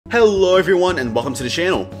Hello everyone and welcome to the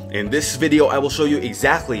channel. In this video I will show you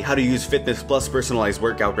exactly how to use Fitness Plus personalized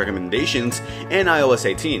workout recommendations in iOS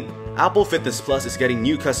 18. Apple Fitness Plus is getting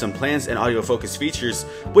new custom plans and audio focus features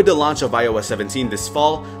with the launch of iOS 17 this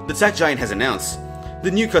fall, the tech giant has announced.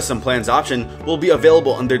 The new custom plans option will be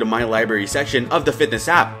available under the My Library section of the Fitness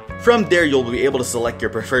app. From there you'll be able to select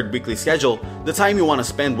your preferred weekly schedule, the time you want to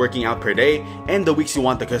spend working out per day, and the weeks you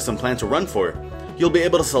want the custom plan to run for. You'll be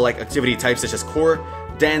able to select activity types such as core,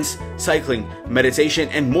 dance, cycling, meditation,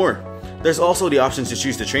 and more. There's also the options to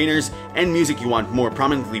choose the trainers and music you want more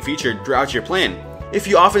prominently featured throughout your plan. If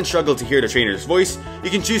you often struggle to hear the trainer's voice,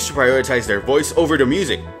 you can choose to prioritize their voice over the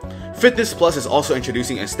music. Fitness Plus is also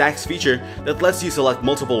introducing a stacks feature that lets you select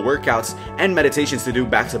multiple workouts and meditations to do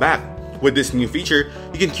back to back. With this new feature,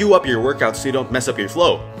 you can queue up your workouts so you don't mess up your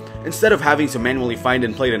flow. Instead of having to manually find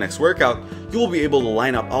and play the next workout, you will be able to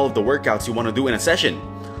line up all of the workouts you want to do in a session.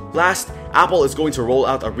 Last, Apple is going to roll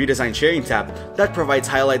out a redesigned sharing tab that provides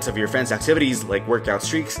highlights of your friends' activities like workout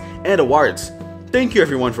streaks and awards. Thank you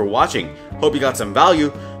everyone for watching. Hope you got some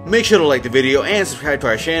value. Make sure to like the video and subscribe to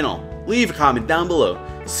our channel. Leave a comment down below.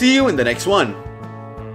 See you in the next one.